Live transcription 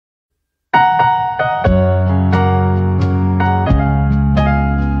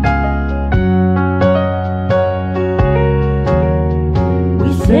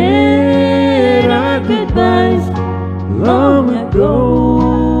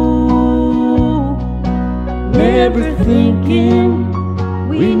remember thinking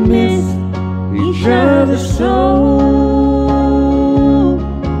we missed each other so.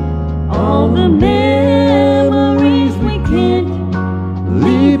 All the memories we can't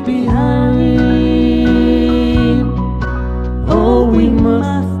leave behind. Oh, we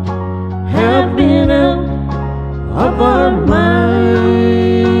must have been out of our minds.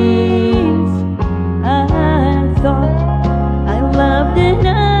 I thought I loved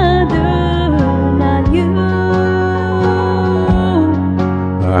another, not you.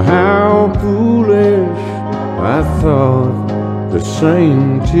 How foolish, I thought the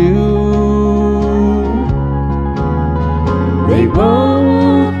same too. They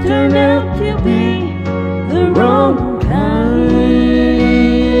both turned out to be the wrong kind.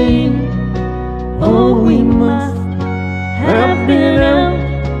 Oh, we must have been out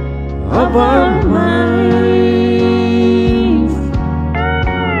of our minds.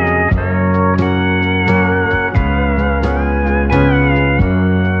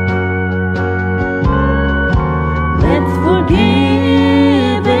 Let's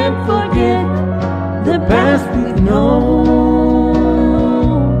forgive and forget the past we've known,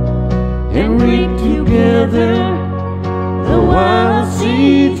 and reap together the wild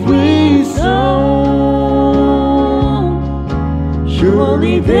seeds we sown.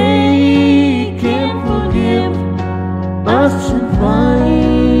 Surely they can forgive us and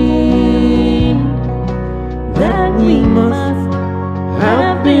find that we must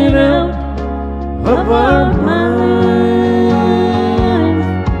have been out of our minds.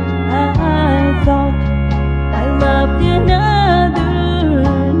 I thought I loved another,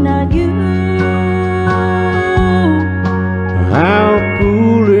 not you. How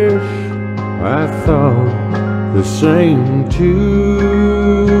foolish, I thought the same too.